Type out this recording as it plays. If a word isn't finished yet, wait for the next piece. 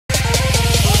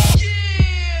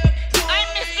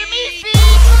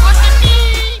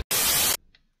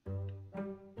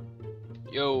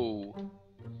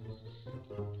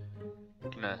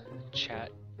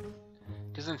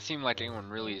seem like anyone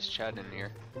really is chatting in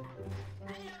here.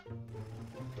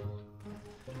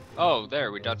 Oh,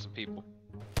 there, we got some people.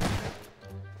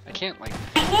 I can't, like...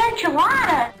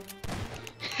 Enchilada!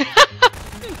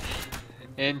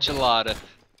 Enchilada.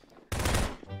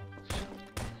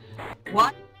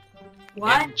 What?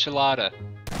 What? Enchilada.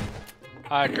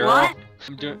 Hi, girl. What?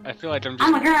 I feel like I'm just...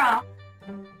 I'm a girl.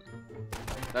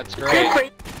 That's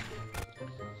great.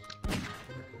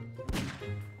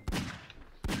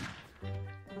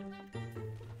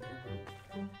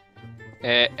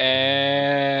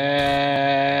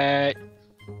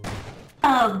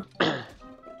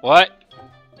 What?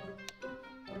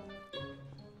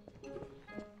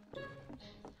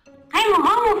 I'm a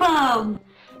homophobe!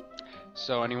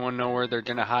 So anyone know where they're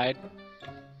gonna hide?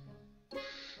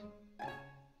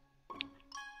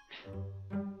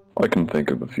 I can think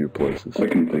of a few places.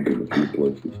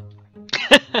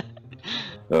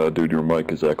 Dude, your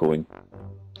mic is echoing.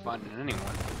 Finding anyone.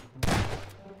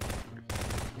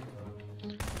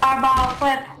 Our bottle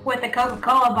flip with a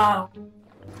Coca-Cola bottle.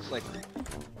 It's like...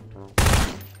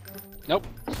 Nope.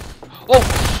 Oh!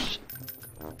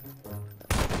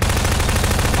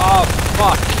 Oh,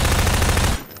 fuck.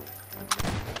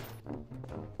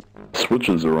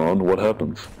 Switches are on, what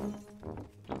happens?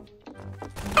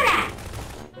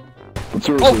 But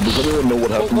seriously, does anyone know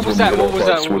what happens when you get all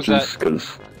 5 switches?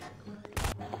 Because...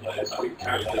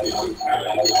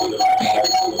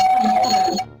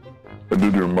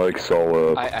 Dude, your mic's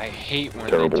all, I hate when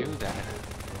terrible. they do that.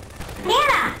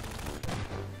 Yeah!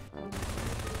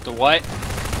 The what?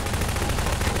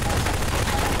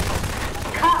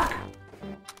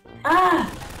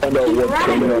 Find out what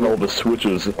turning on all the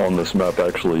switches on this map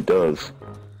actually does.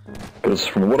 Because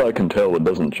from what I can tell, it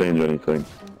doesn't change anything.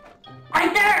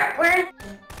 Right there!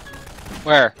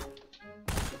 Where?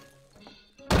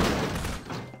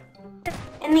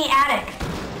 In the attic.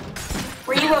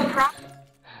 Were you a prop?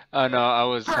 Oh no, I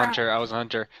was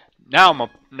Hunter. Now I'm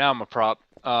a prop.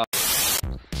 Oh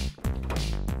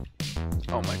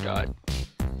my god.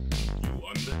 You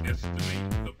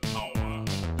underestimate the power.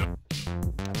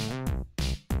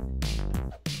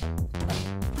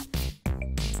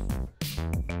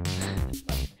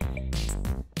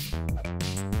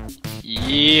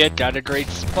 Yeah, got a great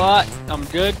spot. I'm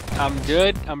good.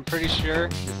 I'm pretty sure.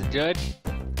 This is good.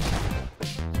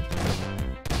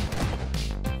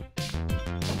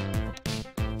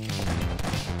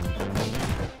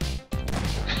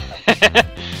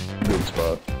 Good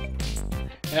spot.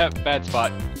 Yep, bad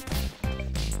spot.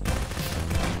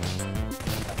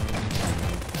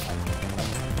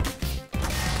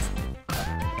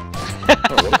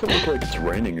 Oh, why does it look like it's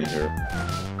raining in here?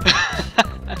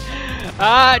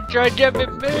 Ah, try to get me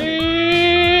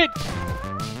beat!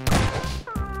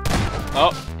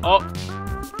 Oh.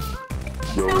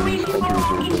 Yo, these hunters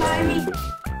are blind.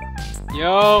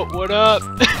 Yo, what up?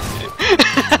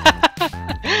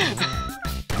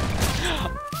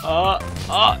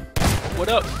 What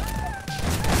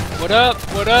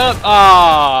up?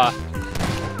 Ah,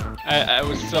 I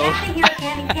was so.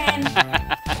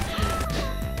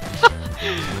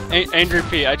 Angry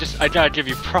P, I gotta give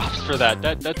you props for that.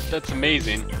 That's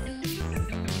amazing.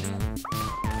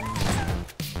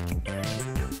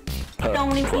 So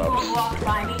many people walk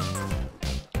by me.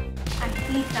 I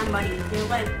see somebody.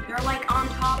 They're like on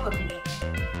top of me.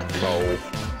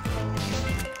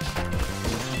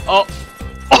 Oh.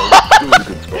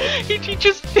 he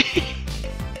just.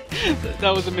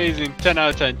 That was amazing. 10 out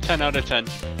of 10. 10 out of 10.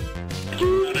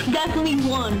 Definitely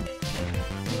one.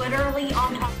 Literally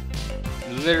on top.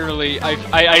 Literally,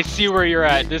 I see where you're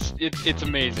at. It's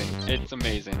amazing. It's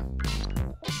amazing.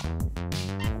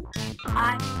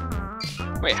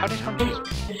 Wait, how did Hunter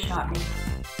just shot me?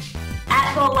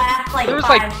 At the last like There's 5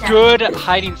 like seconds. good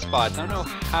hiding spots. I don't know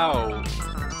how.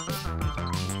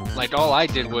 Like all I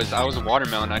did was I was a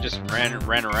watermelon. I just ran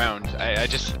around. I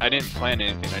didn't plan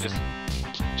anything. I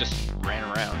just ran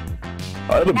around.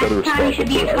 I had a better spot than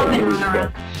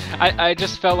this. I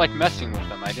just felt like messing with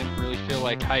them. I didn't really feel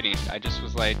like hiding. I just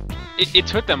was like, it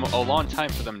took them a long time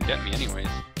for them to get me anyways.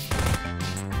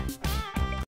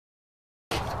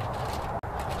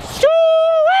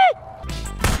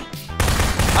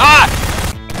 Ah!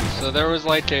 So there was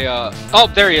like a, oh,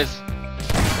 there he is.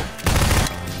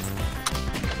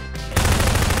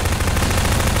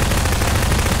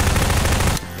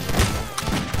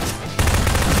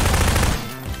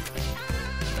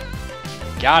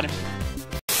 Got him.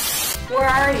 Where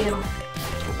are you?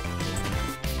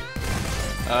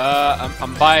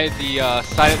 I'm by the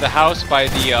side of the house by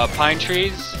the pine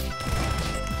trees.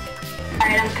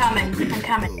 Alright, I'm coming.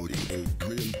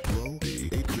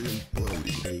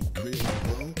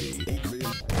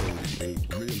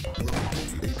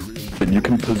 that you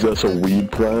can possess a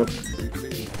weed plant?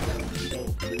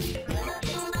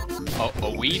 A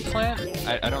weed plant?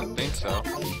 I don't think so.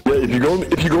 Yeah,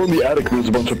 if you go in the attic, there's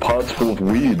a bunch of pots full of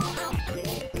weed.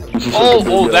 This is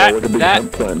Oh, like a big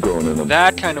hemp plant growing in them.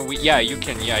 That kind of weed. Yeah, you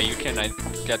can. I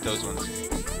get those ones.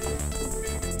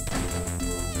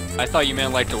 I thought you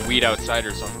meant like the weed outside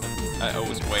or something. I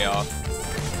was way off.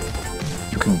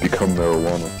 You can become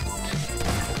marijuana.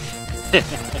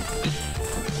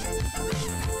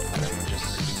 I'm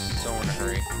just so in a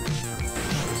hurry.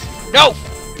 No!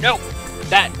 No!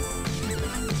 That!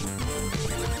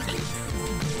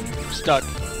 I'm stuck.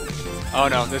 Oh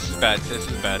no, this is bad. This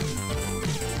is bad.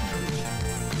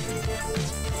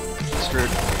 Screwed.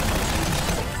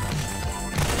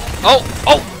 Oh!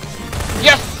 Oh!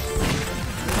 Yes!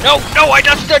 No! No! I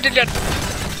just did it!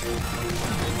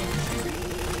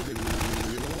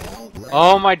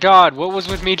 Oh my god, what was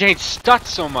with me getting stuck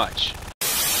so much?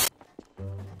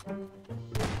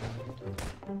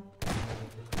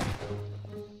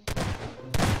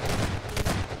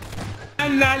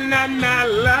 La la la la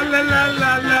la la la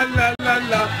la la la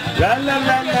la la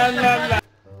la la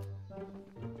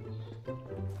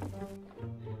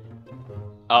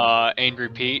la. Angry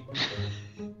Pete.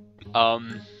 I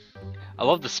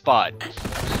love the spot.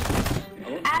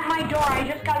 At my door, I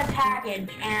just got a package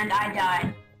and I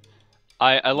died.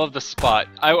 I love the spot.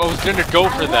 I was gonna go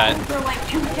for that. For like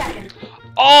 2 seconds.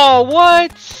 Oh,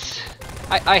 what?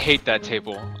 I hate that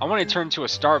table. I want to turn into a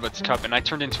Starbucks cup and I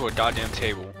turned into a goddamn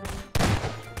table.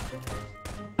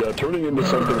 Yeah, turning into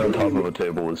something on top of a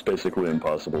table is basically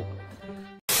impossible.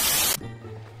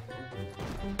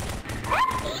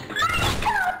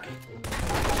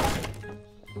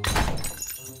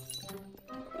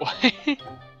 What?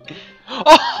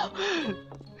 Oh!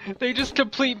 They just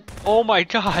complete. Oh my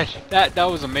god, that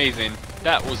was amazing.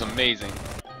 That was amazing.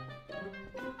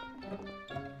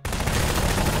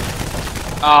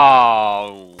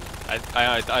 Oh, I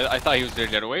thought he was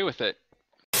gonna get away with it.